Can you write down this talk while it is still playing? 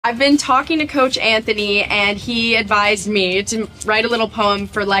I've been talking to Coach Anthony and he advised me to write a little poem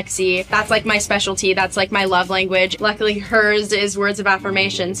for Lexi. That's like my specialty. That's like my love language. Luckily hers is words of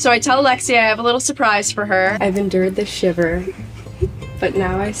affirmation. So I tell Lexi I have a little surprise for her. I've endured the shiver, but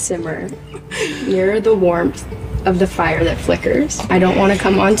now I simmer near the warmth of the fire that flickers. I don't want to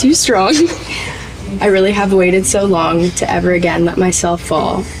come on too strong. I really have waited so long to ever again let myself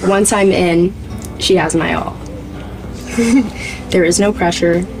fall. Once I'm in, she has my all. There is no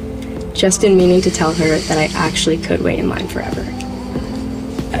pressure, just in meaning to tell her that I actually could wait in line forever.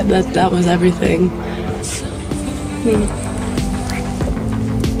 That was everything.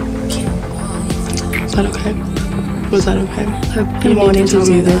 Was that okay? Was that okay? I've been wanting to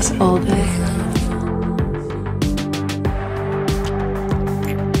do this all day.